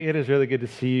It is really good to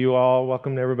see you all.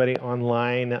 Welcome to everybody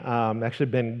online. Actually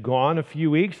been gone a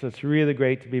few weeks, so it's really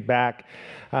great to be back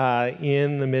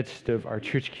in the midst of our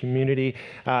church community.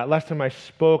 Last time I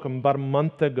spoke about a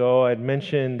month ago, I'd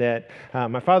mentioned that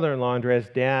my father-in-law, Andrea's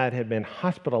dad, had been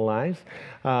hospitalized.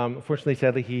 Fortunately,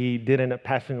 sadly, he did end up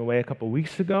passing away a couple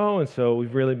weeks ago, and so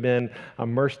we've really been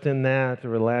immersed in that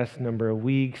over the last number of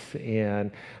weeks,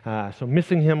 and so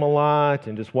missing him a lot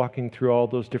and just walking through all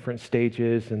those different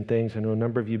stages and things. I know a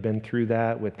number of you have been through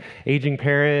that with aging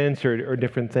parents or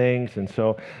different things, and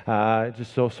so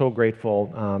just so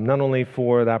grateful, not only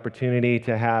for the opportunity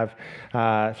to have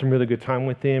some really good time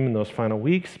with him in those final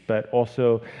weeks, but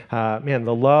also,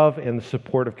 the love and the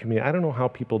support of community. I don't know how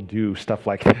people do stuff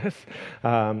like this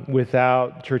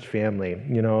without church family,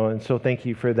 and so thank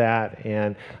you for that,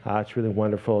 and it's really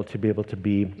wonderful to be able to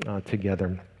be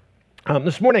together.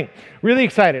 This morning, really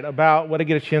excited about what I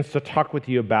get a chance to talk with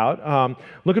you about.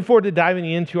 Looking forward to diving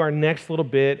into our next little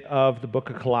bit of the book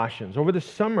of Colossians. Over the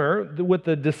summer, with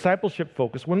the discipleship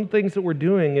focus, one of the things that we're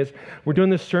doing is we're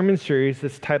doing this sermon series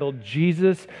that's titled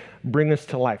Jesus Bring Us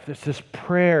to Life. There's this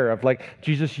prayer of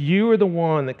Jesus, you are the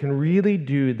one that can really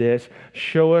do this.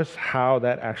 Show us how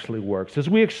that actually works. As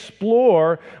we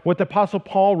explore what the Apostle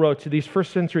Paul wrote to these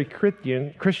first century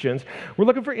Christians, we're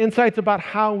looking for insights about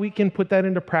how we can put that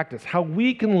into practice, how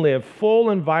we can live full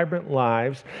and vibrant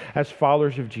lives as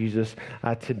followers of Jesus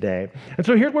today. And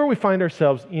so here's where we find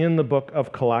ourselves in the book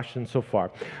of Colossians so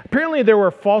far. Apparently there were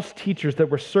false teachers that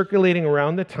were circulating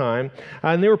around the time,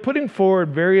 and they were putting forward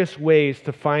various ways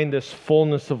to find this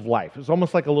fullness of life. It was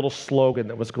almost like a little slogan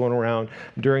that was going around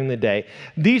during the day.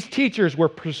 These teachers were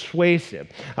persuasive,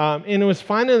 and it was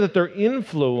finding that their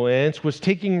influence was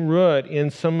taking root in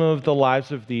some of the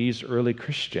lives of these early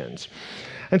Christians.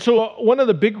 And so one of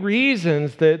the big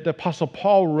reasons that the Apostle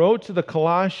Paul wrote to the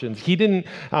Colossians, he didn't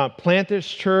plant this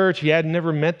church, he had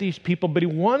never met these people, but he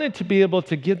wanted to be able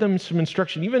to give them some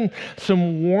instruction, even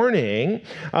some warning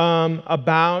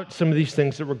about some of these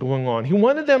things that were going on. He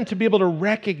wanted them to be able to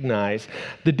recognize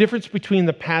the difference between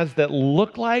the paths that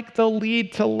look like they'll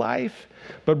lead to life,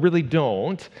 but really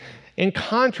don't, and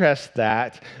contrast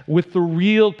that with the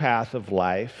real path of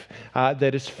life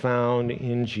that is found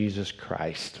in Jesus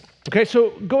Christ. Okay, so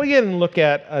go ahead and look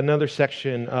at another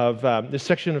section of this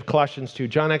section of Colossians 2.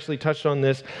 John actually touched on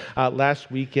this last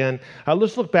weekend.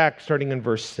 Let's look back starting in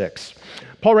verse 6.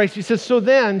 Paul writes, he says, "So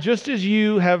then, just as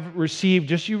you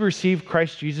received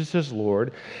Christ Jesus as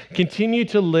Lord, continue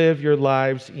to live your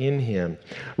lives in him,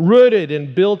 rooted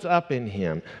and built up in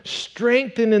him,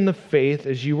 strengthened in the faith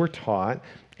as you were taught,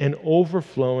 and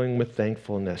overflowing with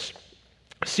thankfulness.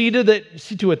 See to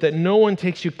it that no one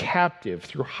takes you captive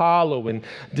through hollow and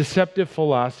deceptive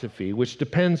philosophy, which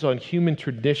depends on human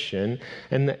tradition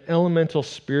and the elemental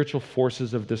spiritual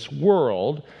forces of this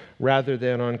world, rather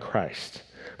than on Christ."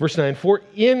 Verse 9, "For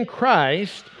in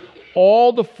Christ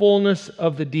all the fullness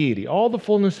of the deity, all the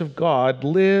fullness of God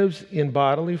lives in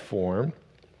bodily form,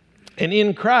 and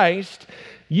in Christ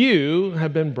you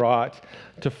have been brought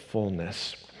to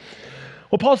fullness."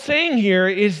 What Paul's saying here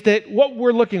is that what they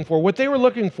were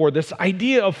looking for, this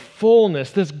idea of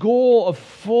fullness, this goal of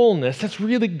fullness, that's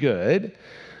really good,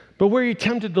 but where you're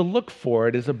tempted to look for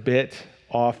it is a bit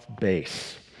off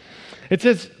base. It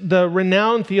says the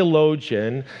renowned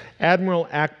theologian Admiral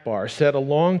Akbar said a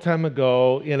long time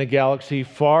ago in a galaxy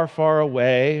far, far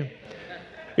away,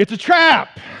 it's a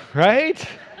trap, right?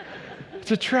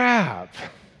 It's a trap.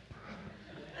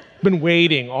 Been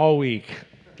waiting all week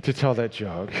to tell that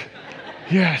joke.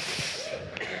 Yes,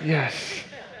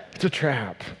 it's a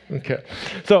trap. Okay,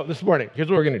 so this morning, here's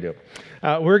what we're going to do.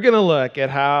 We're going to look at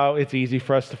how it's easy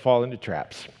for us to fall into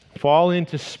traps, fall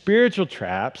into spiritual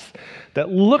traps that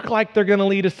look like they're going to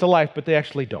lead us to life, but they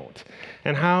actually don't,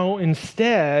 and how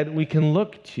instead we can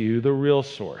look to the real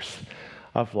source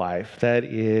of life, that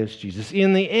is Jesus.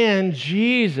 In the end,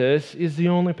 Jesus is the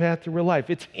only path to real life.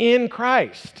 It's in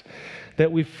Christ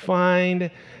that we find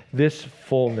this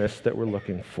fullness that we're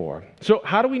looking for. So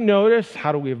how do we notice?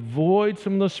 How do we avoid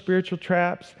some of those spiritual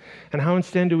traps? And how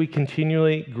instead do we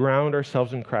continually ground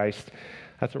ourselves in Christ?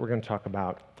 That's what we're going to talk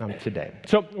about today.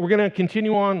 So we're going to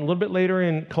continue on a little bit later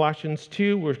in Colossians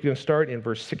 2. We're going to start in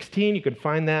verse 16. You can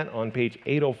find that on page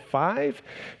 805.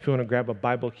 If you want to grab a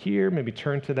Bible here, maybe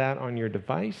turn to that on your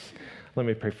device. Let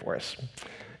me pray for us.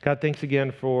 God, thanks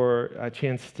again for a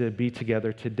chance to be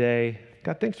together today.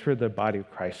 God, thanks for the body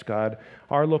of Christ, God,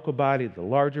 our local body, the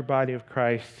larger body of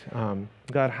Christ.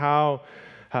 God, how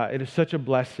it is such a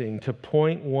blessing to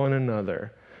point one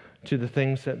another to the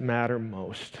things that matter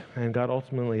most. And God,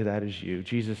 ultimately, that is you.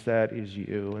 Jesus, that is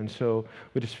you. And so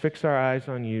we just fix our eyes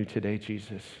on you today,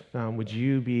 Jesus. Would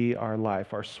you be our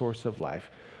life, our source of life?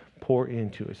 pour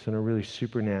into us in a really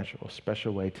supernatural,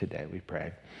 special way today, we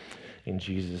pray. In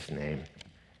Jesus' name,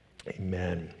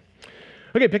 amen.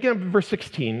 Okay, picking up in verse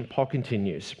 16, Paul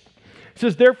continues. He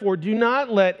says, "Therefore, do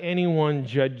not let anyone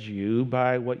judge you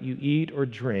by what you eat or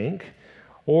drink,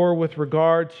 or with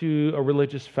regard to a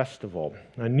religious festival,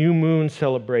 a new moon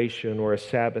celebration, or a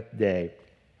Sabbath day.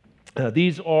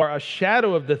 These are a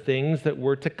shadow of the things that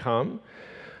were to come.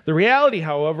 The reality,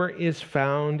 however, is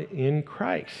found in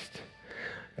Christ.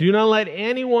 Do not let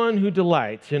anyone who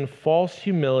delights in false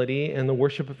humility and the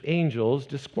worship of angels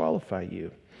disqualify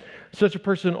you. Such a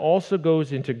person also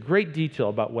goes into great detail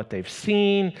about what they've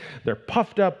seen. They're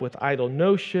puffed up with idle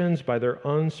notions by their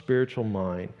unspiritual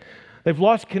mind. They've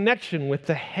lost connection with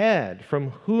the head,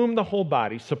 from whom the whole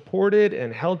body, supported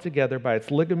and held together by its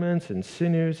ligaments and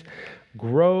sinews,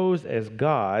 grows as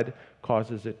God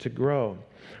causes it to grow."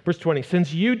 Verse 20,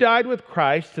 "Since you died with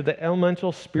Christ to the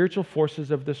elemental spiritual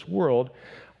forces of this world,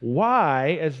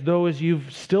 why, as though as you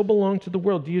still belong to the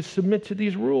world, do you submit to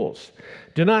these rules?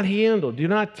 Do not handle, do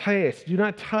not taste, do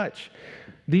not touch.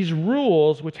 These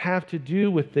rules, which have to do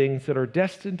with things that are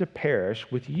destined to perish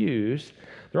with use,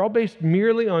 they're all based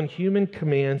merely on human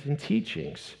commands and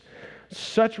teachings.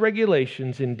 Such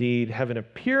regulations indeed have an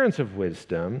appearance of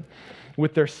wisdom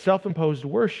with their self-imposed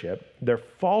worship, their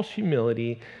false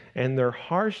humility, and their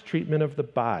harsh treatment of the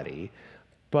body,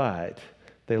 but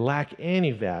they lack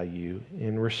any value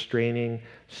in restraining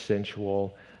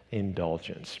sensual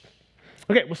indulgence."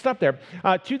 Okay, we'll stop there.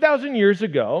 2,000 years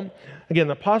ago, again,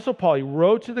 the Apostle Paul, he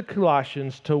wrote to the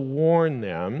Colossians to warn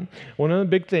them. One of the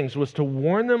big things was to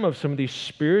warn them of some of these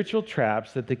spiritual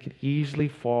traps that they could easily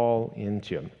fall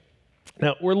into.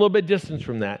 Now, we're a little bit distant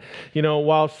from that.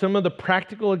 While some of the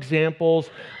practical examples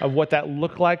of what that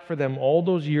looked like for them all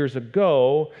those years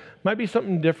ago might be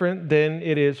something different than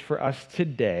it is for us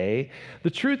today,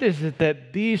 the truth is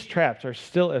that these traps are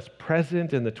still as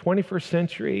present in the 21st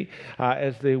century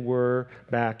as they were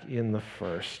back in the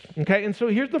first. Okay, and so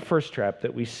here's the first trap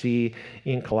that we see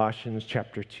in Colossians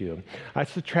chapter 2.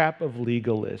 It's the trap of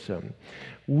legalism.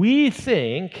 We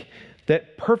think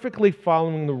that perfectly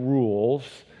following the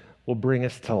rules will bring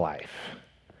us to life,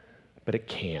 but it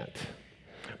can't.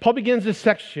 Paul begins this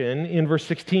section in verse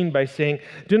 16 by saying,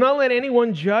 "Do not let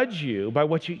anyone judge you by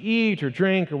what you eat or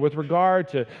drink or with regard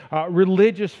to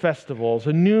religious festivals,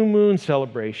 a new moon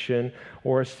celebration,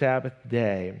 or a Sabbath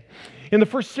day." In the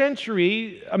first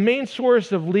century, a main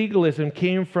source of legalism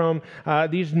came from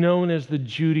these known as the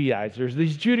Judaizers.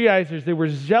 These Judaizers, they were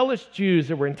zealous Jews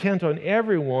that were intent on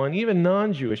everyone, even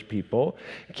non-Jewish people,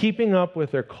 keeping up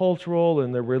with their cultural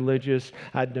and their religious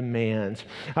demands.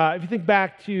 If you think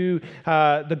back to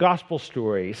the gospel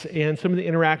stories and some of the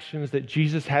interactions that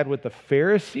Jesus had with the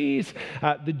Pharisees,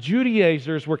 the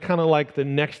Judaizers were kind of like the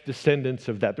next descendants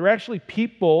of that. They're actually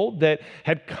people that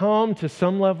had come to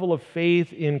some level of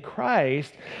faith in Christ,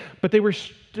 but they were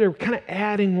kind of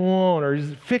adding on or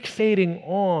fixating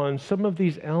on some of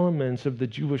these elements of the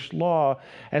Jewish law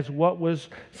as what was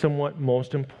somewhat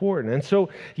most important. And so,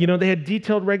 they had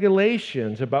detailed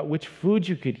regulations about which foods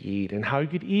you could eat and how you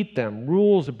could eat them,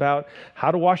 rules about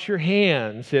how to wash your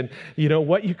hands and,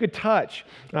 what you could touch.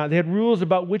 They had rules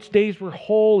about which days were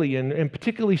holy and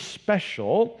particularly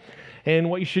special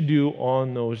and what you should do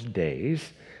on those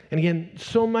days. And again,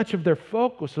 so much of their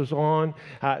focus was on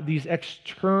these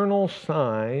external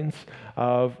signs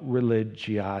of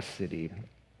religiosity.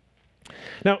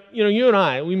 Now, you and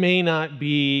I, we may not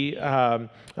be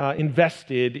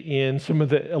invested in some of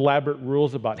the elaborate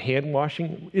rules about hand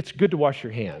washing. It's good to wash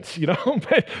your hands,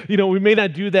 but, we may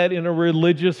not do that in a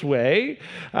religious way,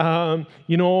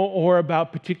 or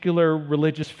about particular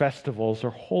religious festivals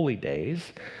or holy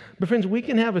days. But friends, we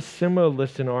can have a similar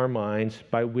list in our minds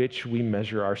by which we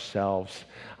measure ourselves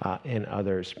and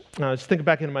others. Just thinking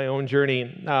back into my own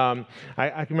journey, I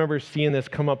can remember seeing this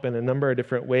come up in a number of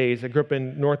different ways. I grew up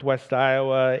in Northwest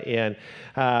Iowa, and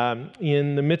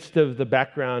in the midst of the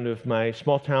background of my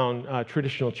small town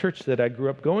traditional church that I grew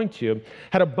up going to,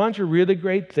 had a bunch of really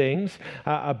great things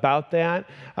about that.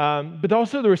 But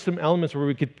also there were some elements where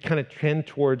we could kind of trend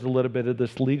towards a little bit of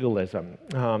this legalism.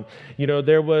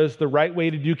 There was the right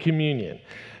way to do communion.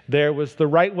 There was the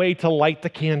right way to light the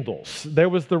candles. There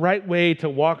was the right way to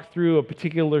walk through a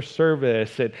particular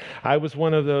service. And I was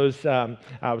one of those, I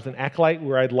was an acolyte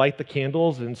where I'd light the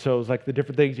candles. And so it was like the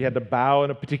different things. You had to bow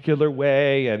in a particular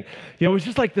way. And, it was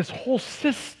just like this whole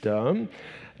system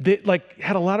that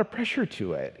had a lot of pressure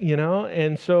to it,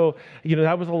 And so,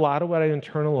 that was a lot of what I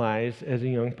internalized as a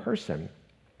young person.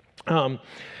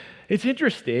 It's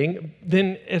interesting,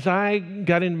 then as I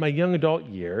got into my young adult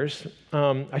years,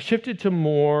 I shifted to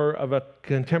more of a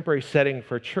contemporary setting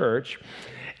for church.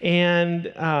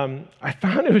 And I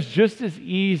found it was just as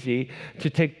easy to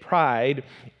take pride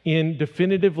in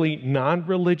definitively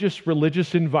non-religious,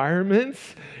 religious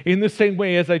environments in the same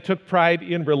way as I took pride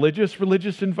in religious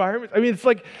environments. I mean, it's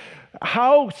like,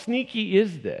 how sneaky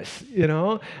is this,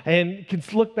 And can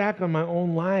look back on my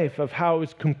own life of how it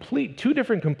was two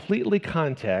different completely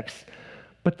contexts,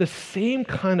 but the same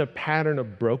kind of pattern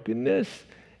of brokenness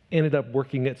ended up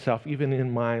working itself even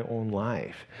in my own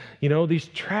life. These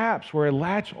traps where I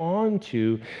latch on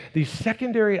to these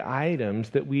secondary items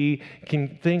that we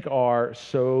can think are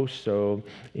so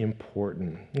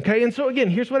important. Okay, and so again,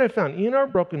 here's what I found. In our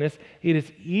brokenness, it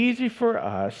is easy for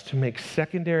us to make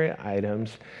secondary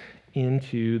items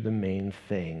into the main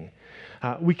thing.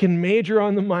 We can major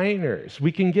on the minors.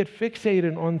 We can get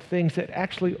fixated on things that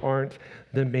actually aren't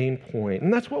the main point.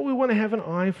 And that's what we want to have an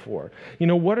eye for.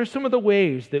 What are some of the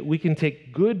ways that we can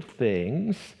take good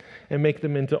things and make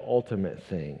them into ultimate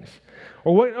things?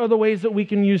 Or what are the ways that we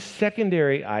can use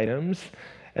secondary items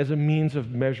as a means of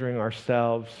measuring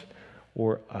ourselves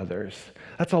or others?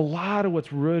 That's a lot of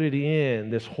what's rooted in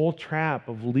this whole trap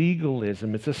of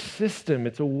legalism. It's a system,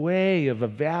 it's a way of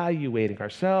evaluating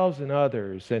ourselves and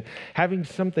others and having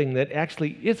something that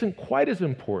actually isn't quite as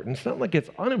important. It's not like it's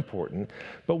unimportant,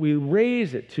 but we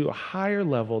raise it to a higher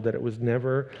level that it was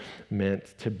never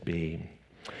meant to be.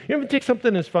 Even take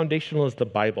something as foundational as the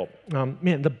Bible.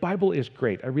 The Bible is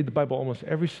great. I read the Bible almost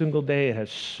every single day. It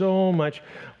has so much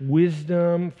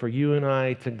wisdom for you and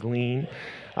I to glean.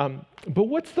 But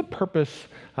what's the purpose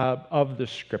of the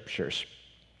Scriptures?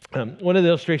 One of the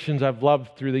illustrations I've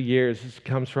loved through the years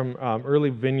comes from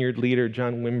early vineyard leader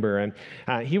John Wimber,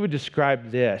 and he would describe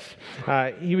this.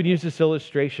 He would use this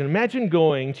illustration. Imagine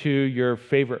going to your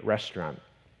favorite restaurant,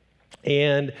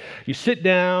 and you sit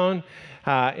down,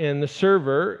 and the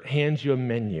server hands you a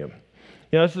menu.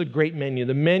 This is a great menu.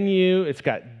 The menu, it's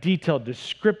got detailed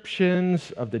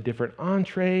descriptions of the different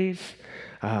entrees,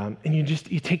 and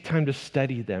you take time to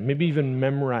study them, maybe even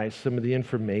memorize some of the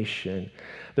information.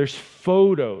 There's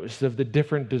photos of the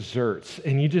different desserts,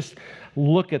 and you just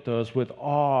look at those with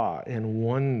awe and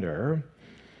wonder.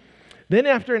 Then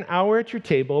after an hour at your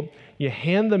table, you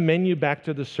hand the menu back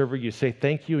to the server, you say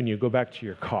thank you, and you go back to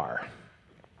your car.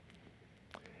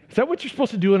 Is that what you're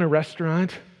supposed to do in a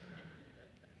restaurant?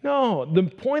 No, the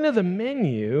point of the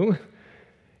menu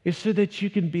is so that you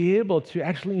can be able to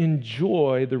actually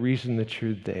enjoy the reason that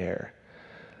you're there.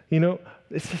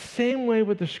 It's the same way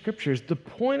with the Scriptures. The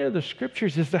point of the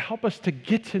Scriptures is to help us to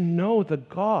get to know the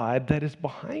God that is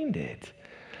behind it.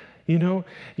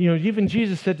 Even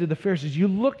Jesus said to the Pharisees, you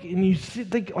look and you see,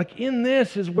 like in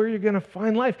this is where you're going to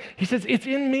find life. He says, it's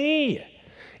in me.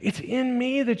 It's in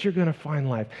me that you're going to find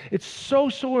life. It's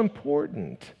so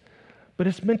important. But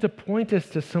it's meant to point us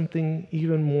to something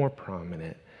even more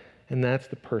prominent. And that's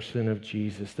the person of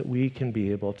Jesus, that we can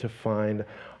be able to find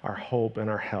our hope and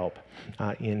our help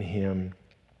in Him.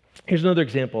 Here's another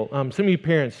example. Some of you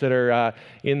parents that are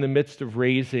in the midst of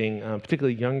raising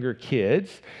particularly younger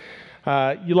kids,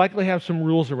 you likely have some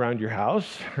rules around your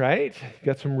house, right? You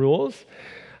got some rules.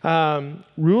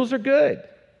 Rules are good.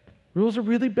 Rules are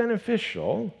really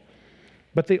beneficial,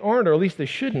 but they aren't, or at least they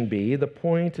shouldn't be, the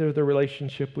point of the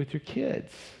relationship with your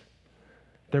kids.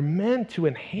 They're meant to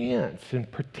enhance and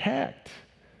protect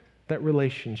that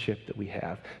relationship that we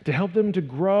have, to help them to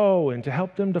grow and to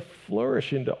help them to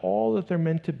flourish into all that they're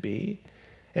meant to be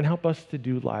and help us to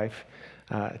do life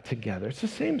together. It's the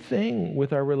same thing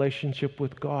with our relationship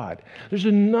with God. There's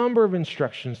a number of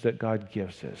instructions that God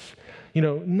gives us,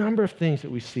 number of things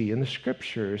that we see in the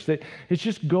Scriptures that it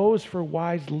just goes for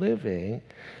wise living.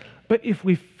 But if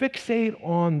we fixate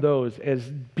on those as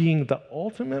being the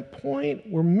ultimate point,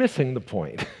 we're missing the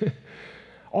point.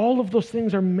 All of those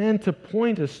things are meant to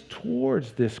point us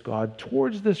towards this God,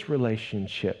 towards this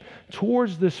relationship,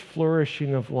 towards this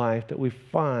flourishing of life that we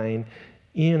find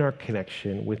in our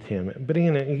connection with Him. But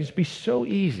again, it can be so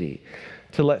easy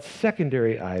to let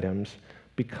secondary items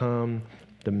become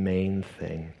the main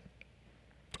thing.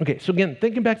 Okay, so again,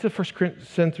 thinking back to the first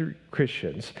century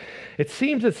Christians, it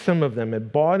seems that some of them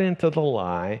had bought into the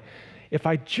lie, if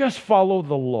I just follow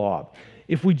the law,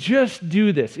 if we just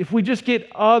do this, if we just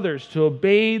get others to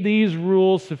obey these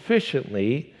rules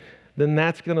sufficiently, then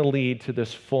that's going to lead to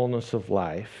this fullness of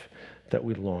life that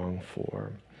we long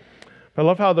for. I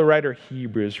love how the writer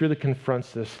Hebrews really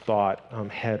confronts this thought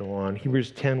head on.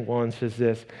 Hebrews 10:1 says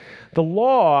this, the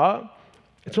law,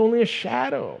 it's only a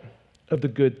shadow of the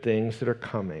good things that are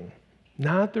coming,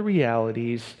 not the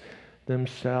realities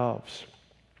themselves.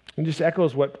 It just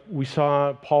echoes what we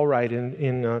saw Paul write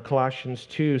in Colossians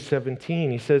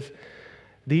 2:17. He says,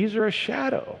 these are a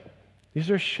shadow. These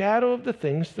are a shadow of the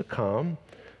things to come,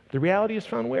 The reality is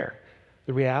found where?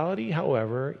 The reality,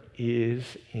 however,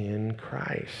 is in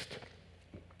Christ.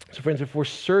 So friends, if we're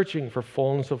searching for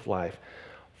fullness of life,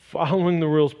 following the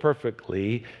rules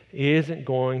perfectly isn't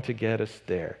going to get us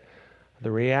there.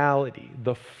 The reality,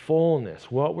 the fullness,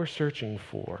 what we're searching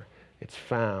for, it's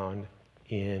found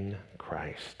in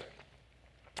Christ.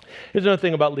 Here's another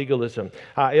thing about legalism.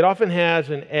 It often has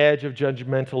an edge of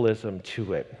judgmentalism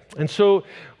to it. And so I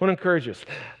want to encourage us,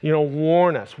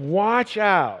 warn us, watch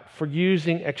out for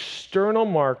using external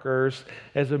markers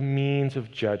as a means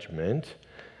of judgment,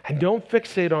 and don't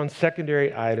fixate on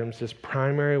secondary items as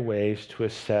primary ways to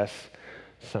assess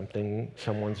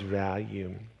someone's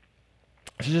value.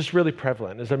 This is just really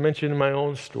prevalent. As I mentioned in my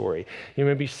own story, you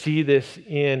maybe see this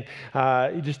in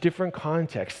just different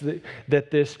contexts, that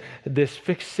this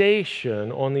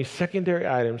fixation on these secondary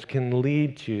items can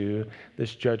lead to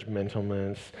this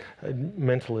judgmentalism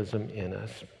in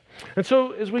us. And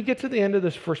so as we get to the end of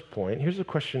this first point, here's a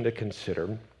question to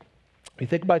consider. You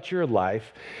think about your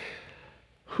life,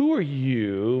 who are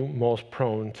you most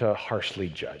prone to harshly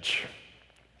judge?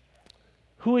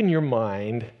 Who in your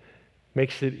mind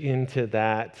makes it into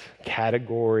that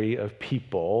category of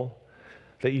people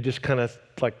that you just kind of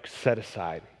set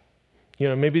aside?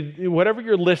 Maybe whatever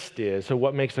your list is of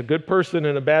what makes a good person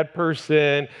and a bad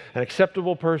person, an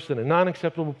acceptable person, a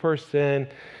non-acceptable person,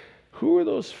 who are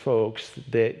those folks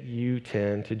that you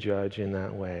tend to judge in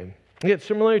that way? Again,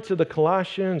 similar to the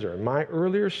Colossians or my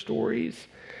earlier stories,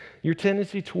 your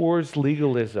tendency towards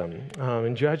legalism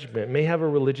and judgment may have a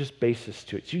religious basis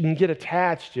to it. So you can get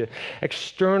attached to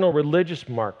external religious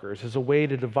markers as a way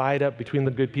to divide up between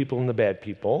the good people and the bad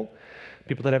people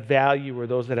that have value or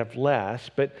those that have less.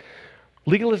 But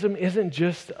legalism isn't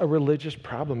just a religious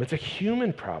problem, it's a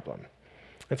human problem.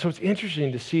 And so it's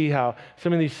interesting to see how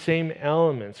some of these same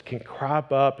elements can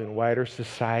crop up in wider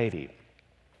society.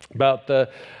 About the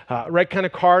right kind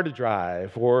of car to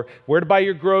drive, or where to buy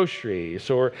your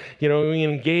groceries, or we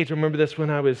engage. I remember this when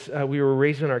we were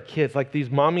raising our kids, like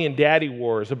these mommy and daddy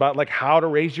wars about how to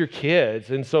raise your kids,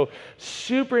 and so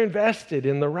super invested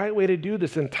in the right way to do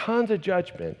this, and tons of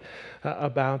judgment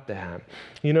about that,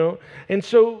 And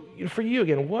so for you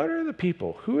again, who are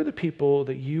the people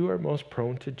that you are most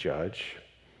prone to judge,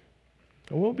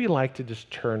 and what would it be like to just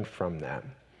turn from that?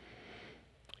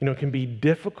 It can be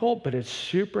difficult, but it's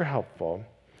super helpful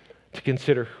to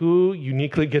consider who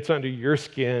uniquely gets under your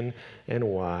skin and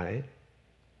why.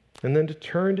 And then to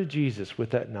turn to Jesus with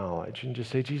that knowledge and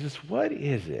just say, Jesus, what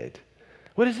is it?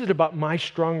 What is it about my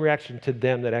strong reaction to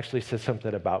them that actually says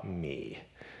something about me?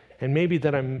 And maybe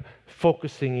that I'm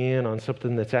focusing in on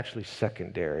something that's actually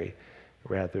secondary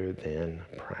rather than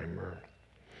primer.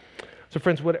 So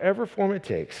friends, whatever form it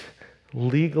takes,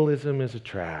 legalism is a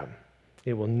trap.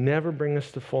 It will never bring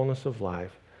us to fullness of life.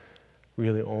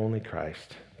 Really, only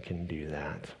Christ can do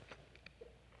that.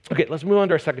 Okay, let's move on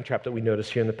to our second trap that we notice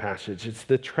here in the passage. It's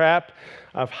the trap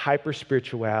of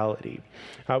hyper-spirituality.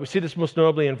 We see this most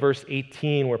notably in verse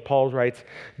 18, where Paul writes,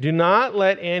 "Do not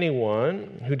let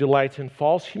anyone who delights in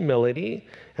false humility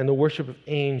and the worship of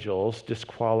angels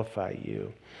disqualify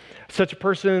you." Such a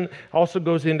person also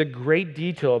goes into great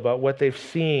detail about what they've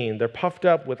seen. They're puffed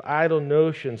up with idle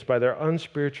notions by their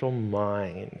unspiritual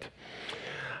mind.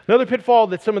 Another pitfall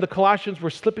that some of the Colossians were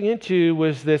slipping into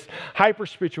was this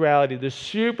hyper-spirituality, this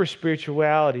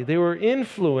super-spirituality. They were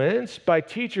influenced by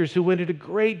teachers who went into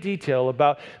great detail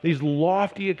about these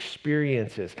lofty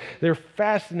experiences. They're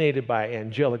fascinated by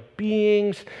angelic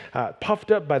beings,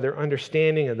 puffed up by their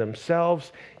understanding of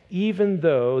themselves, even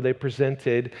though they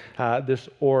presented this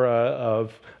aura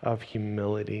of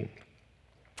humility.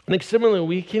 I think similarly,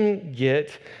 we can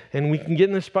get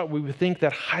in this spot where we think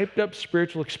that hyped up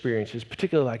spiritual experiences,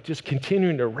 particularly just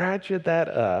continuing to ratchet that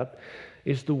up,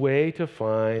 is the way to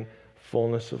find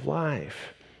fullness of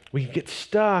life. We get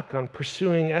stuck on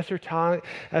pursuing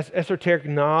esoteric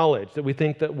knowledge that we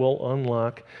think that will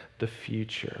unlock the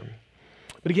future.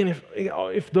 But again,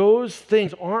 if those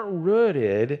things aren't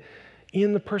rooted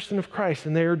in the person of Christ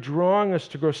and they are drawing us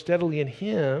to grow steadily in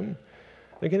Him,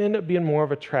 they can end up being more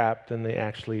of a trap than they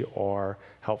actually are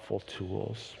helpful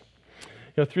tools.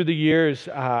 Through the years,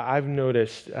 I've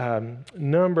noticed a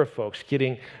number of folks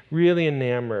getting really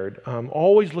enamored,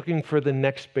 always looking for the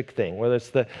next big thing, whether it's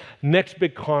the next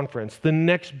big conference, the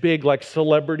next big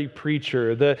celebrity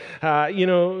preacher, the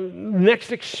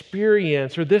next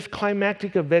experience, or this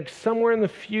climactic event somewhere in the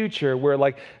future where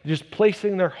just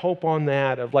placing their hope on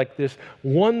that of this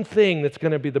one thing that's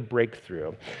going to be the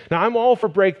breakthrough. Now, I'm all for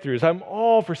breakthroughs. I'm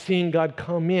all for seeing God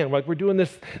come in. We're doing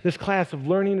this class of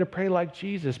learning to pray like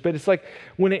Jesus, but it's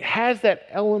when it has that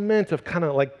element of kind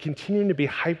of like continuing to be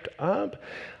hyped up,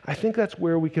 I think that's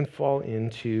where we can fall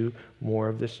into more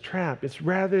of this trap. It's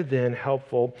rather than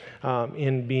helpful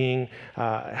in being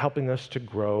helping us to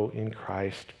grow in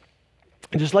Christ.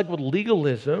 And just like with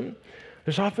legalism,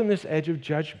 there's often this edge of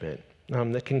judgment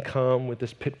that can come with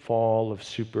this pitfall of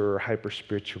super or hyper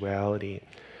spirituality.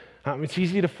 It's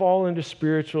easy to fall into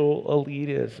spiritual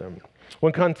elitism.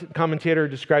 One commentator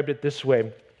described it this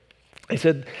way. He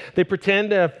said, they pretend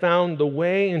to have found the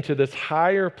way into this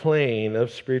higher plane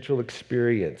of spiritual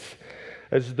experience,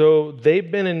 as though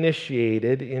they've been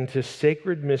initiated into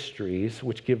sacred mysteries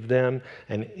which give them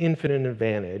an infinite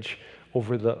advantage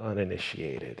over the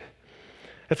uninitiated.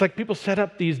 It's like people set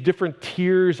up these different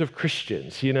tiers of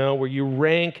Christians, where you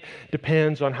rank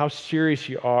depends on how serious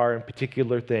you are in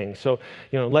particular things. So,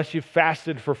 unless you've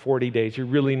fasted for 40 days, you're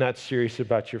really not serious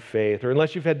about your faith. Or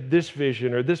unless you've had this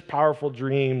vision or this powerful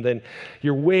dream, then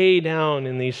you're way down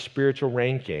in these spiritual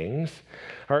rankings.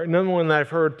 Or another one that I've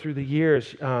heard through the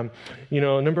years, a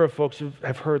number of folks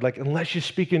have heard, like, unless you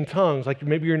speak in tongues, like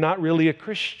maybe you're not really a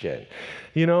Christian.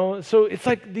 So it's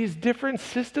like these different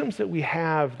systems that we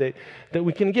have that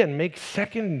we can, again, make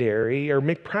secondary or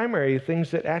make primary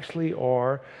things that actually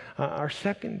are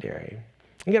secondary.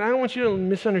 Again, I don't want you to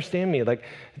misunderstand me. Like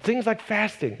things like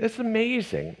fasting, that's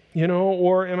amazing,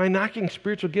 or am I knocking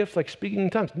spiritual gifts like speaking in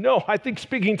tongues? No, I think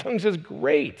speaking in tongues is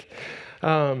great.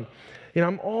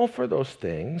 I'm all for those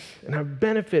things, and I've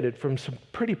benefited from some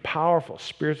pretty powerful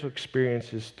spiritual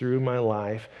experiences through my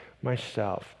life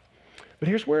myself. But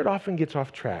here's where it often gets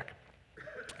off track.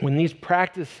 When these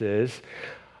practices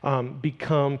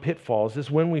become pitfalls is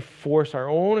when we force our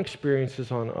own experiences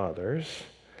on others,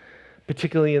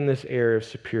 particularly in this area of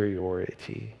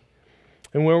superiority.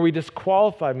 And where we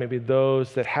disqualify maybe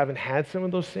those that haven't had some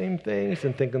of those same things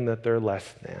and thinking that they're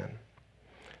less than.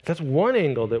 That's one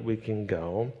angle that we can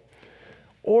go.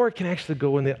 Or it can actually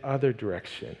go in the other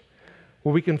direction,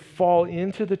 where we can fall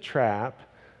into the trap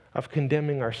of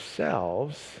condemning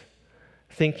ourselves,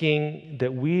 thinking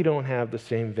that we don't have the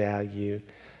same value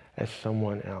as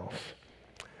someone else.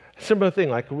 Similar thing,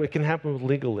 like it can happen with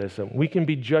legalism. We can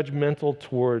be judgmental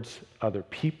towards other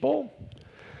people.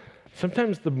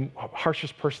 Sometimes the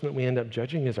harshest person that we end up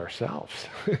judging is ourselves.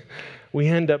 We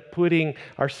end up putting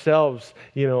ourselves,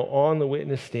 on the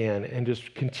witness stand and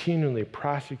just continually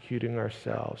prosecuting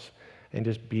ourselves and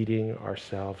just beating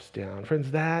ourselves down.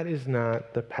 Friends, that is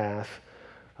not the path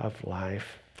of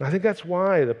life. I think that's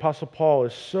why the Apostle Paul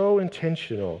is so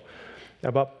intentional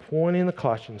about pointing the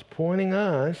Colossians, pointing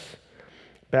us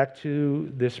back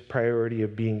to this priority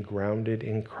of being grounded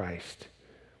in Christ,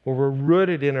 where we're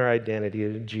rooted in our identity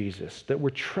in Jesus, that we're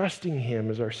trusting Him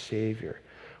as our Savior.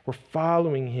 We're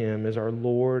following Him as our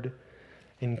Lord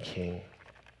and King.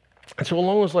 And so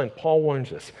along those lines, Paul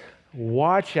warns us,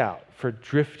 watch out for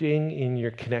drifting in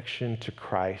your connection to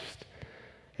Christ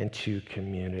and to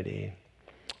community.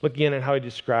 Look again at how he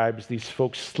describes these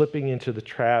folks slipping into the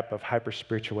trap of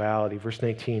hyper-spirituality. Verse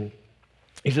 19,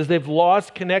 he says they've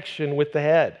lost connection with the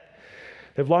head.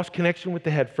 They've lost connection with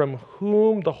the head, from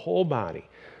whom the whole body,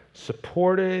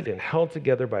 supported and held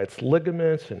together by its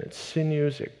ligaments and its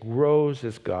sinews, it grows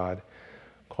as God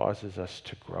causes us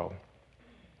to grow.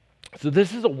 So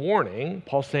this is a warning.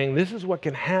 Paul's saying this is what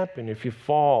can happen if you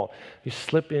fall, you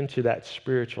slip into that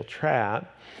spiritual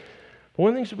trap. But one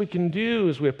of the things that we can do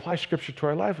is we apply Scripture to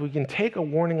our life. We can take a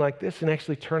warning like this and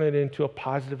actually turn it into a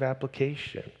positive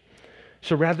application.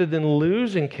 So rather than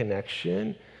losing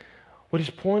connection, what he's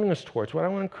pointing us towards, what I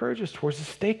want to encourage us towards, is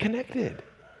stay connected.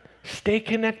 Stay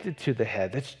connected to the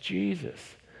head. That's Jesus.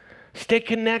 Stay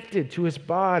connected to his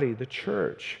body, the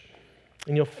church.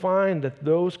 And you'll find that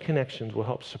those connections will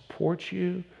help support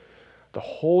you, they'll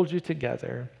hold you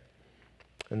together,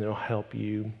 and they'll help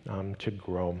you to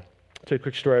grow. I'll tell you a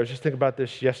quick story. I was just thinking about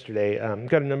this yesterday. I've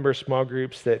got a number of small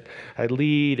groups that I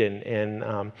lead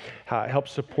and help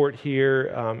support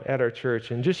here at our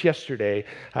church. And just yesterday,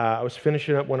 I was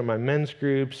finishing up one of my men's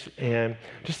groups, and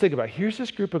just think about, here's this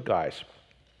group of guys.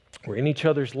 We're in each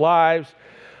other's lives.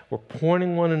 We're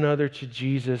pointing one another to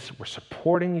Jesus. We're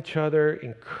supporting each other,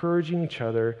 encouraging each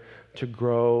other to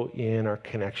grow in our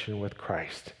connection with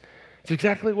Christ. It's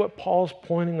exactly what Paul's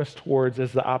pointing us towards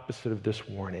as the opposite of this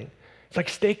warning. It's like,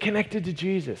 stay connected to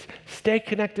Jesus. Stay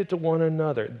connected to one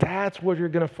another. That's where you're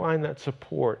going to find that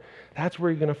support. That's where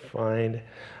you're going to find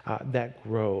that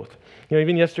growth.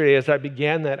 Even yesterday, as I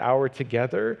began that hour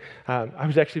together, I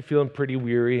was actually feeling pretty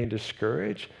weary and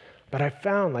discouraged. But I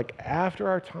found, like, after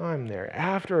our time there,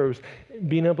 after I was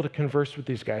being able to converse with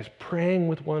these guys, praying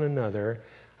with one another,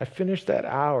 I finished that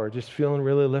hour just feeling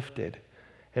really lifted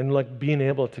and like being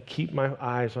able to keep my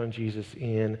eyes on Jesus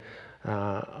in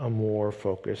a more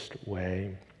focused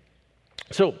way.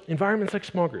 So environments like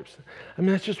small groups, I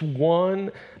mean, that's just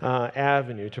one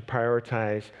avenue to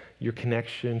prioritize your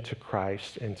connection to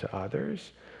Christ and to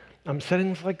others.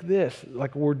 Settings like this,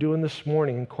 like we're doing this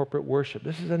morning in corporate worship,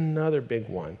 this is another big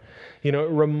one. It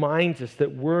reminds us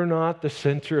that we're not the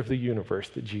center of the universe,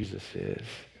 that Jesus is.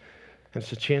 And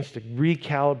it's a chance to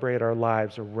recalibrate our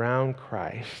lives around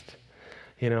Christ,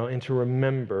 and to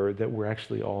remember that we're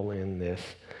actually all in this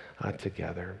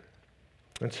together.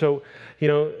 And so,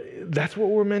 that's what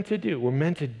we're meant to do. We're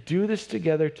meant to do this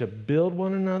together to build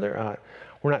one another up.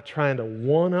 We're not trying to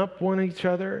one-up each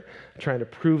other, trying to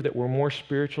prove that we're more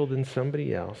spiritual than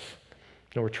somebody else.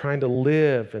 No, we're trying to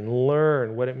live and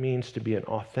learn what it means to be an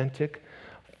authentic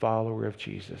follower of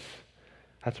Jesus.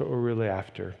 That's what we're really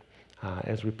after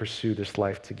as we pursue this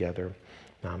life together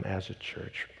as a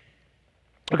church.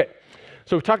 Okay,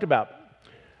 so we've talked about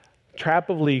trap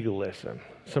of legalism,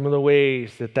 some of the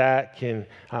ways that can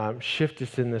shift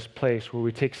us in this place where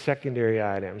we take secondary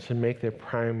items and make them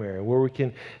primary, where we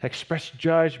can express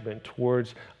judgment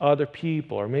towards other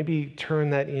people or maybe turn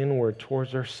that inward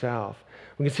towards ourselves.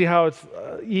 We can see how it's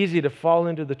easy to fall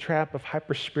into the trap of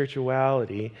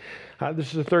hyper-spirituality. This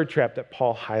is the third trap that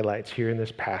Paul highlights here in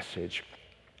this passage.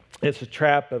 It's a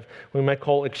trap of what we might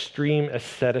call extreme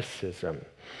asceticism.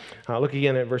 Look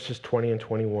again at verses 20 and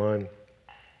 21.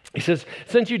 He says,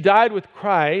 since you died with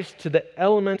Christ to the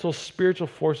elemental spiritual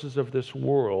forces of this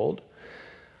world,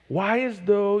 why, as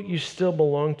though you still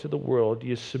belong to the world, do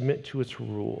you submit to its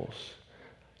rules?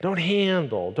 Don't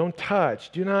handle, don't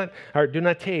touch, do not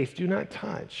taste, do not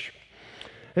touch.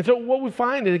 And so what we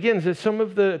find, again, is that some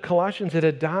of the Colossians had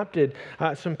adopted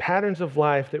some patterns of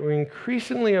life that were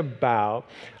increasingly about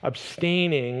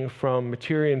abstaining from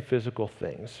material and physical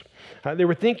things. They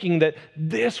were thinking that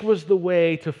this was the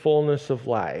way to fullness of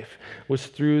life, was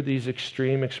through these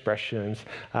extreme expressions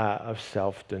of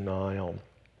self-denial.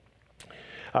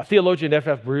 Theologian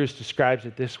F.F. Bruce describes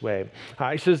it this way.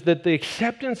 He says that the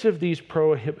acceptance of these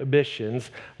prohibitions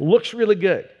looks really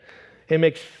good. It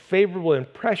makes favorable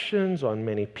impressions on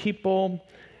many people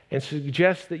and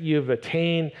suggests that you've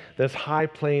attained this high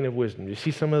plane of wisdom. You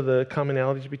see some of the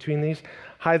commonalities between these?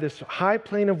 This high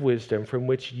plane of wisdom from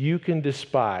which you can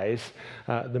despise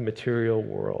the material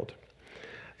world.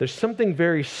 There's something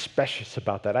very specious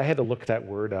about that. I had to look that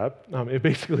word up. It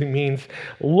basically means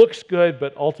looks good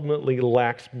but ultimately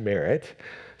lacks merit.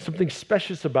 Something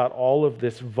specious about all of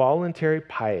this voluntary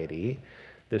piety,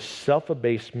 this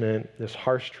self-abasement, this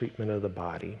harsh treatment of the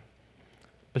body.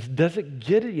 But does it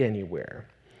get you anywhere?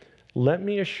 Let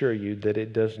me assure you that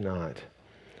it does not.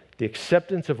 The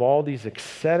acceptance of all these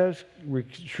excessive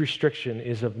restriction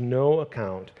is of no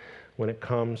account when it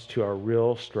comes to our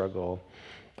real struggle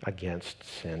against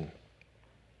sin.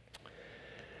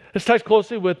 This ties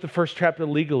closely with the first trap of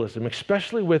legalism,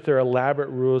 especially with their elaborate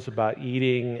rules about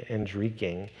eating and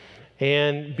drinking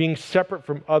and being separate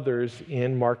from others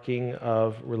in marking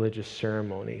of religious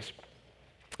ceremonies.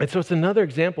 And so it's another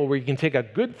example where you can take a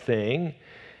good thing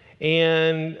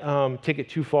and take it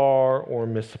too far or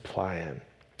misapply it.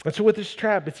 And so with this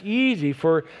trap, it's easy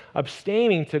for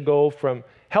abstaining to go from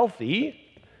healthy,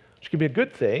 which can be a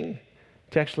good thing,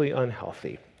 to actually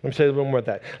unhealthy. Let me say a little more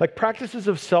about that. Like practices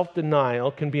of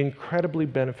self-denial can be incredibly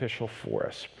beneficial for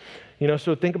us.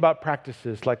 So think about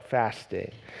practices like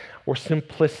fasting or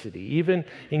simplicity, even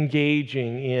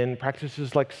engaging in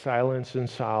practices like silence and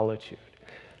solitude.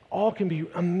 All can be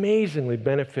amazingly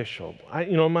beneficial.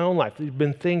 In my own life, there have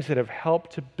been things that have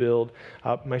helped to build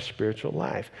up my spiritual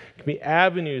life. It can be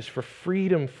avenues for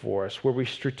freedom for us where we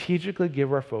strategically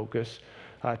give our focus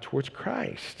towards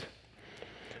Christ.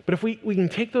 But if we can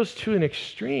take those to an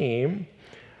extreme,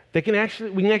 we can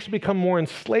actually become more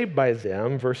enslaved by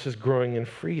them versus growing in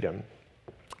freedom.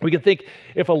 We can think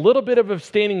if a little bit of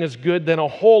abstaining is good, then a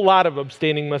whole lot of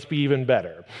abstaining must be even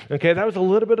better. Okay, that was a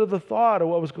little bit of the thought of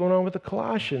what was going on with the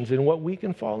Colossians and what we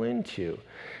can fall into.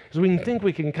 Because we can think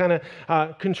we can kind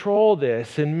of control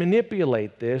this and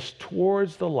manipulate this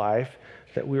towards the life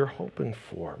that we were hoping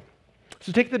for.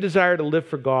 So take the desire to live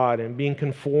for God and being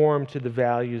conformed to the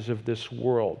values of this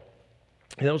world.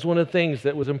 And that was one of the things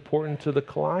that was important to the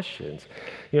Colossians.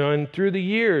 And through the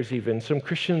years even, some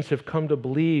Christians have come to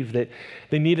believe that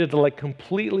they needed to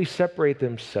completely separate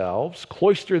themselves,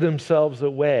 cloister themselves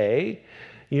away,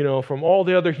 from all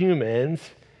the other humans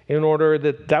in order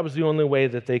that was the only way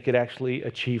that they could actually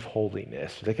achieve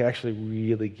holiness. They could actually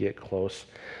really get close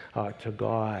to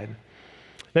God.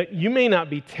 Now, you may not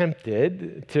be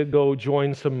tempted to go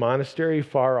join some monastery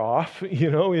far off,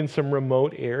 in some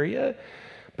remote area.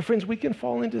 But friends, we can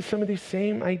fall into some of these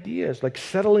same ideas, like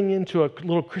settling into a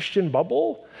little Christian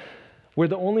bubble where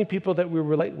the only people that we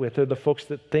relate with are the folks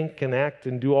that think and act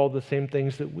and do all the same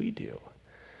things that we do.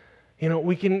 You know,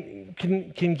 we can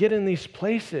get in these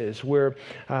places where,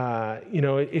 we're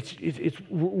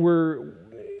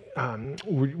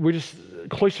just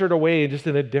cloistered away just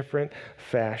in a different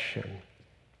fashion.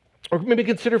 Or maybe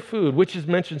consider food, which is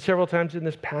mentioned several times in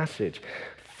this passage.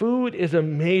 Food is a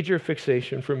major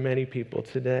fixation for many people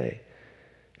today.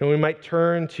 And we might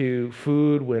turn to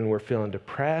food when we're feeling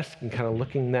depressed and kind of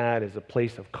looking at that as a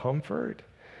place of comfort.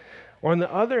 Or on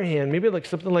the other hand, maybe like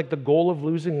something like the goal of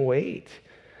losing weight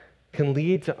can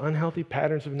lead to unhealthy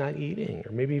patterns of not eating,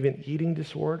 or maybe even eating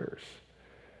disorders.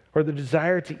 Or the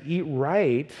desire to eat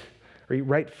right or eat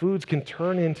right foods can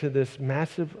turn into this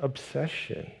massive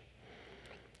obsession.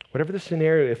 Whatever the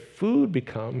scenario, if food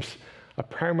becomes a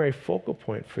primary focal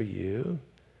point for you,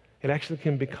 it actually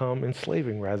can become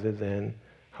enslaving rather than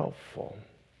helpful.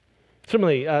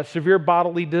 Similarly, severe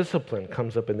bodily discipline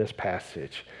comes up in this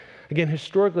passage. Again,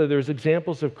 historically, there's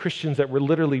examples of Christians that were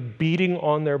literally beating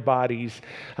on their bodies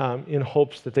in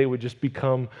hopes that they would just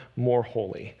become more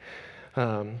holy.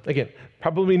 Again,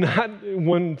 probably not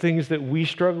one of the things that we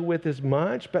struggle with as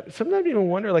much, but sometimes even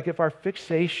wonder like if our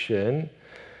fixation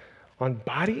on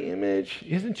body image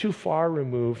isn't too far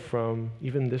removed from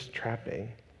even this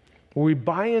trapping. Where we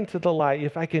buy into the lie,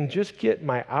 if I can just get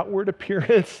my outward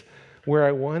appearance where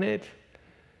I want it,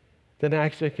 then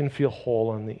actually I can feel whole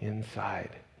on the inside.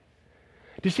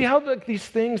 Do you see how these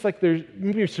things, like there's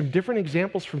maybe some different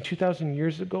examples from 2,000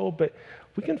 years ago, but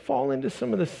we can fall into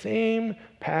some of the same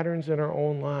patterns in our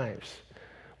own lives.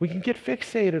 We can get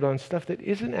fixated on stuff that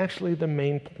isn't actually the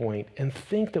main point and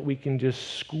think that we can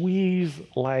just squeeze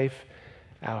life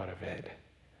out of it.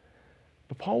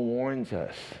 But Paul warns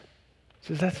us. He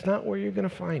says that's not where you're going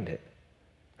to find it.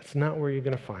 That's not where you're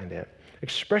going to find it.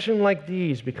 Expressions like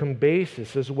these become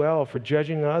basis as well for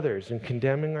judging others and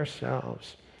condemning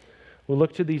ourselves. We'll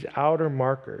look to these outer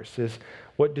markers as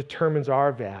what determines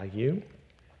our value,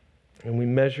 and we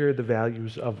measure the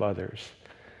values of others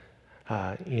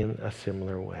in a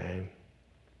similar way.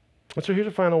 And so here's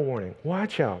a final warning.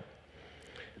 Watch out.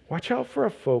 Watch out for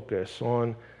a focus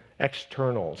on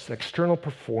externals, external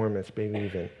performance maybe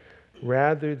even,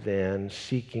 rather than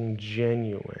seeking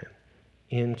genuine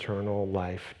internal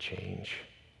life change.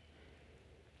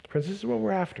 Friends, this is what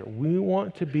we're after. We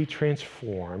want to be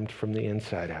transformed from the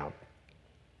inside out.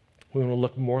 We want to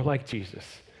look more like Jesus.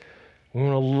 We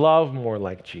want to love more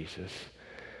like Jesus.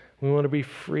 We want to be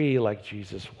free like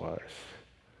Jesus was.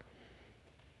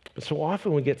 But so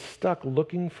often we get stuck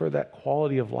looking for that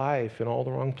quality of life in all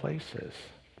the wrong places.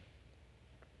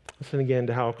 Listen again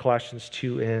to how Colossians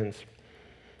 2 ends.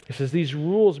 It says, these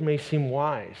rules may seem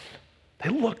wise. They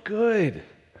look good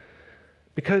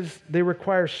because they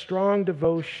require strong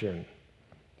devotion,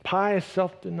 pious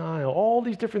self-denial, all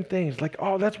these different things. Like,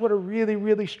 oh, that's what a really,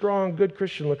 really strong, good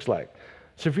Christian looks like.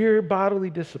 Severe bodily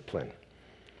discipline.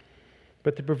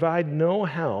 But they provide no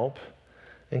help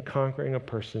in conquering a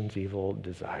person's evil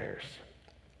desires.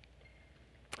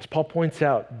 As Paul points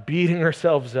out, beating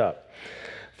ourselves up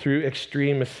through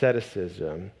extreme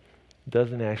asceticism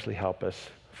doesn't actually help us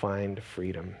find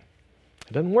freedom.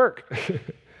 It doesn't work. For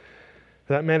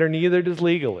that matter, neither does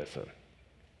legalism.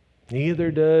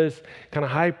 Neither does kind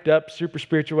of hyped up super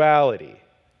spirituality.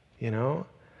 You know?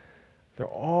 They're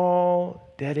all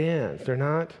dead ends. They're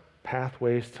not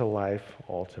pathways to life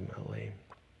ultimately.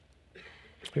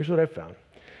 Here's what I've found.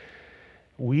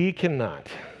 We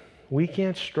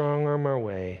can't strong arm our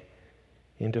way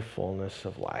into fullness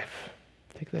of life.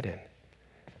 Take that in.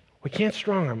 We can't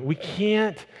strong arm. We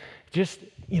can't just,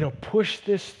 push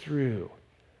this through.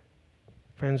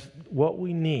 Friends, what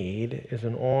we need is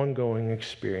an ongoing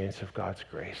experience of God's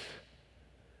grace.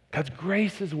 God's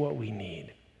grace is what we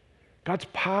need. God's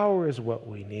power is what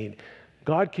we need.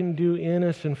 God can do in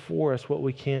us and for us what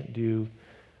we can't do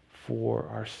for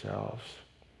ourselves.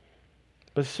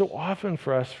 But so often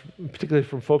for us, particularly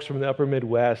from folks from the upper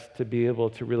Midwest, to be able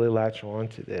to really latch on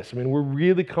to this. I mean, we're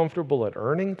really comfortable at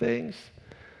earning things.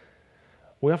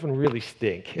 We often really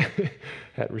stink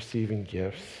at receiving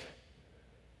gifts.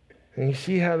 And you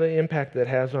see how the impact that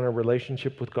has on our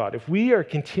relationship with God. If we are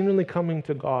continually coming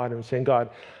to God and saying, God,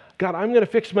 I'm going to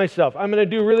fix myself. I'm going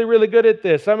to do really, really good at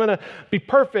this. I'm going to be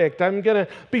perfect. I'm going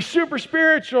to be super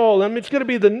spiritual. It's going to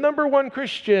be the number one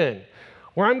Christian.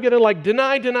 Where I'm going to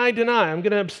deny. I'm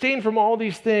going to abstain from all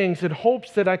these things in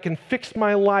hopes that I can fix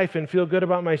my life and feel good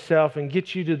about myself and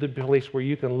get you to the place where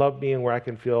you can love me and where I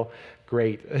can feel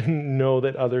great and know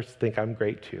that others think I'm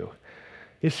great too.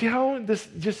 You see how this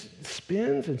just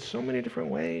spins in so many different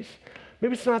ways?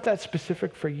 Maybe it's not that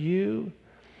specific for you,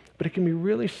 but it can be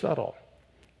really subtle.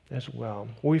 as well.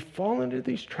 We fall into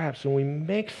these traps and we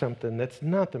make something that's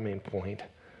not the main point.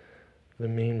 The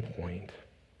main point.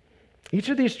 Each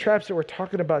of these traps that we're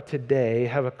talking about today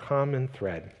have a common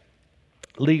thread.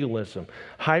 Legalism,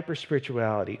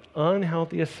 hyper-spirituality,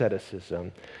 unhealthy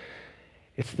asceticism.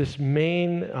 It's this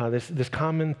this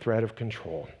common thread of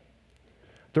control.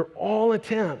 They're all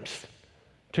attempts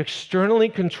to externally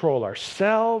control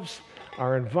ourselves,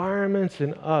 our environments,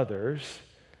 and others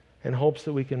in hopes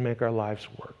that we can make our lives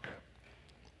work,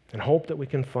 and hope that we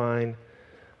can find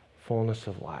fullness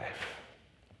of life.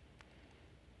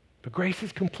 But grace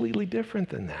is completely different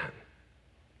than that.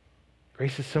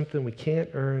 Grace is something we can't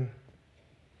earn.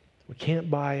 We can't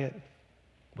buy it.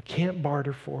 We can't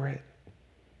barter for it.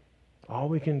 All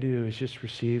we can do is just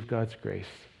receive God's grace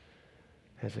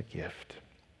as a gift.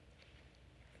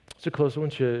 So close, I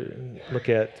want you to look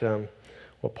at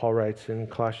what Paul writes in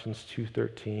Colossians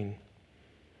 2:13.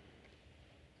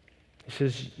 He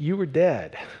says, you were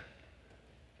dead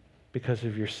because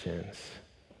of your sins.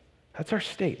 That's our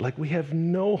state. Like, we have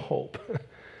no hope.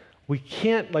 We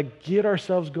can't, get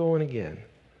ourselves going again.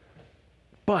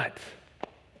 But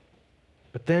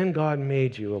then God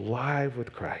made you alive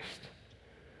with Christ,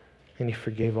 and he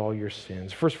forgave all your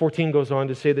sins. Verse 14 goes on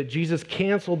to say that Jesus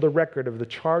canceled the record of the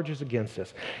charges against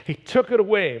us. He took it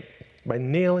away by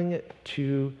nailing it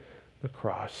to the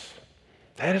cross.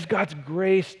 That is God's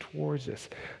grace towards us.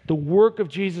 The work of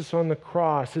Jesus on the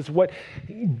cross is what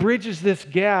bridges this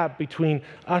gap between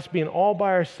us being all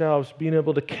by ourselves, being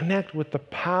able to connect with the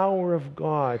power of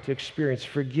God to experience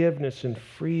forgiveness and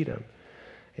freedom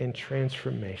and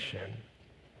transformation.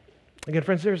 Again,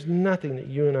 friends, there's nothing that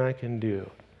you and I can do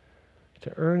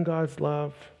to earn God's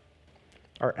love.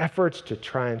 Our efforts to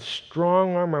try and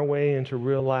strong-arm our way into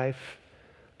real life,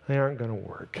 they aren't going to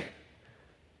work.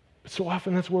 But so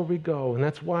often that's where we go, and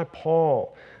that's why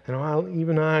Paul, and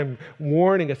even I'm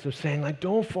warning us of saying,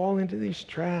 don't fall into these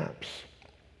traps.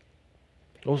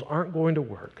 Those aren't going to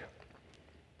work.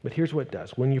 But here's what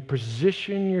does. When you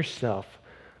position yourself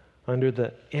under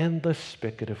the endless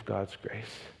spigot of God's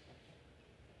grace,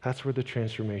 that's where the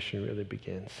transformation really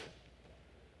begins.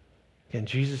 And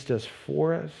Jesus does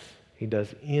for us, he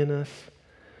does in us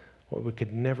what we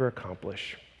could never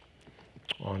accomplish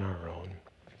on our own.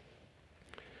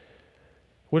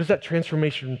 What does that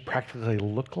transformation practically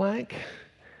look like?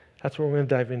 That's what we're going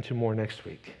to dive into more next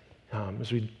week.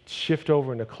 As we shift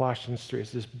over into Colossians 3,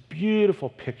 it's this beautiful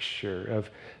picture of,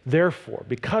 therefore,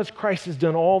 because Christ has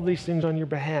done all these things on your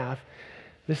behalf,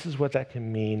 this is what that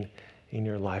can mean in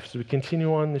your life. So we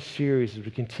continue on this series, as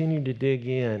we continue to dig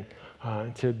in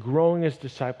to growing as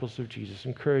disciples of Jesus. I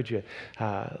encourage you,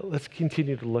 let's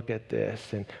continue to look at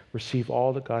this and receive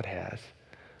all that God has.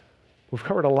 We've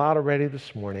covered a lot already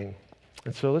this morning,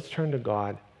 and so let's turn to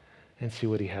God and see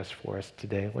what he has for us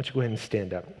today. Why don't you go ahead and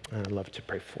stand up? I'd love to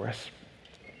pray for us.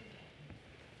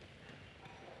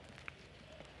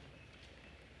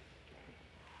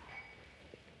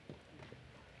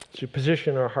 So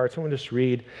position our hearts. I want to just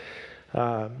read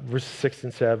verses 6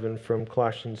 and 7 from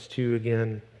Colossians 2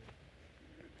 again.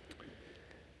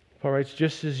 Paul writes,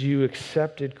 just as you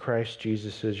accepted Christ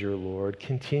Jesus as your Lord,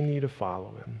 continue to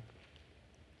follow him.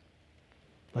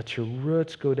 Let your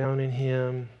roots go down in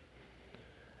him.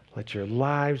 Let your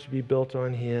lives be built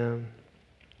on him.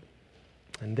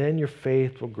 And then your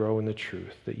faith will grow in the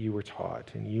truth that you were taught,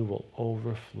 and you will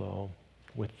overflow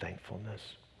with thankfulness.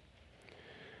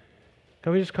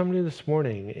 God, we just come to you this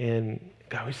morning, and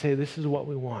God, we say this is what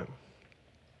we want.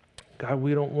 God,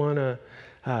 we don't want to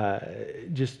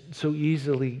just so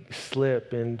easily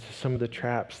slip into some of the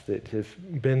traps that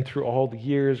have been through all the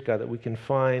years, God, that we can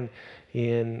find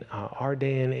in our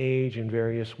day and age in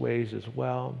various ways as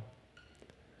well.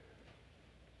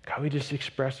 God, we just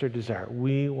express our desire.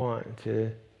 We want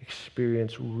to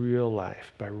experience real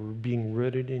life by being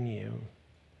rooted in you,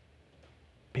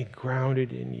 being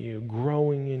grounded in you,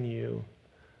 growing in you,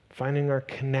 finding our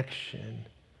connection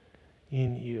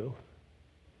in you.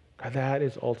 God, that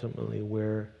is ultimately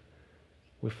where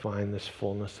we find this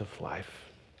fullness of life.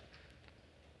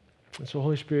 And so,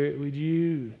 Holy Spirit, would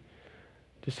you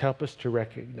just help us to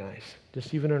recognize,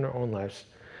 just even in our own lives,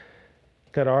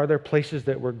 God, are there places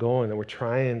that we're going, that we're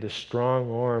trying to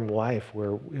strong-arm life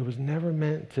where it was never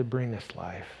meant to bring us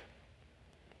life?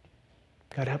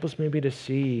 God, help us maybe to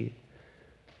see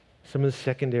some of the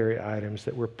secondary items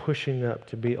that we're pushing up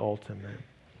to be ultimate.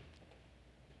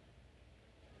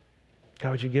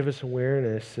 God, would you give us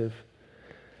awareness of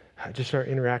just our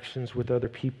interactions with other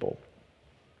people?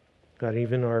 God,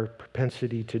 even our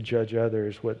propensity to judge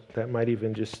others, what that might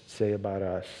even just say about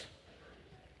us.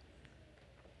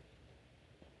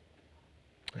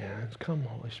 Yeah, come,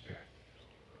 Holy Spirit.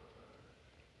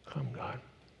 Come, God.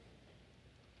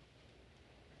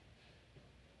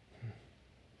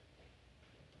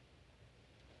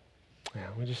 Yeah,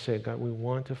 we just say, God, we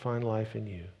want to find life in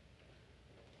you.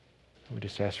 We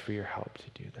just ask for your help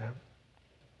to do that.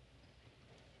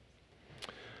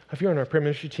 If you're on our prayer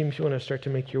ministry team, if you want to start to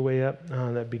make your way up,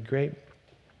 that'd be great.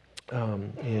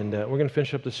 And we're going to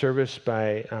finish up the service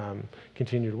by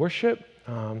continued worship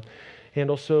and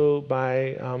also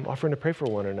by offering to pray for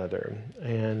one another.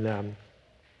 And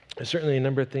there's certainly a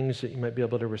number of things that you might be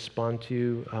able to respond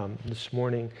to this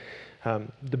morning.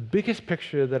 The biggest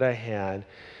picture that I had,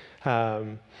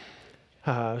 I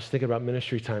was thinking about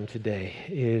ministry time today,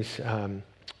 is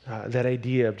that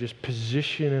idea of just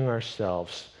positioning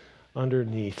ourselves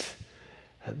underneath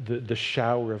the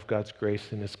shower of God's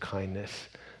grace and his kindness.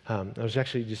 I was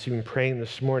actually just even praying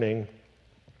this morning,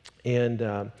 and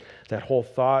that whole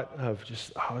thought of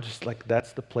just like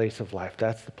that's the place of life.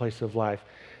 That's the place of life.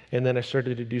 And then I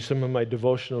started to do some of my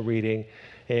devotional reading,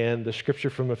 and the scripture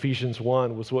from Ephesians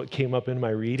 1 was what came up in my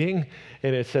reading,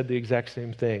 and it said the exact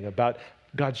same thing about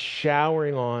God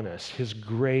showering on us his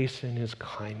grace and his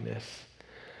kindness.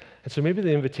 And so maybe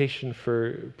the invitation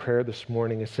for prayer this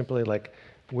morning is simply like,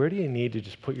 where do you need to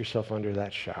just put yourself under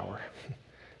that shower?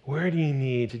 Where do you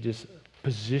need to just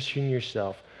position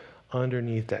yourself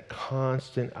underneath that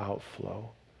constant outflow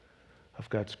of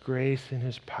God's grace and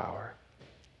his power,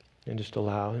 and just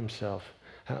allow him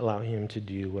to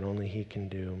do what only he can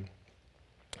do?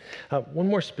 One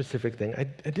more specific thing.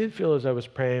 I did feel as I was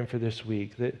praying for this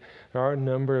week that there are a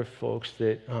number of folks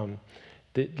that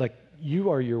like you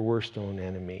are your own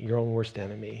worst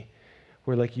enemy,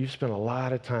 where like you've spent a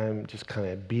lot of time just kind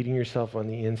of beating yourself on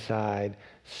the inside,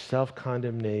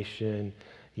 self-condemnation,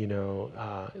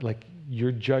 like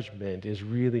your judgment is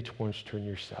really towards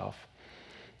yourself.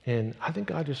 And I think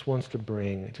God just wants to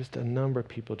bring just a number of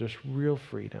people just real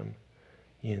freedom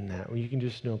in that, where you can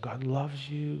just know God loves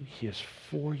you, he is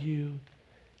for you,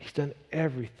 he's done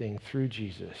everything through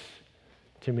Jesus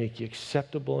to make you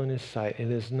acceptable in his sight,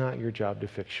 and it is not your job to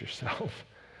fix yourself.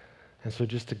 And so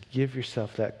just to give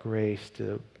yourself that grace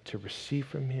to receive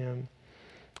from him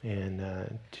and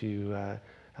to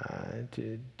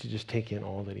just take in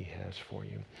all that he has for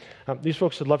you. These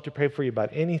folks would love to pray for you about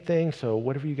anything, so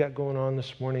whatever you got going on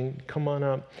this morning, come on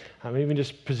up. Even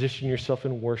just position yourself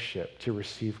in worship to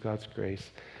receive God's grace.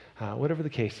 Whatever the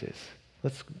case is,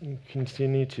 let's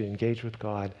continue to engage with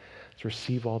God, to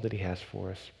receive all that he has for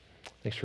us. Thanks for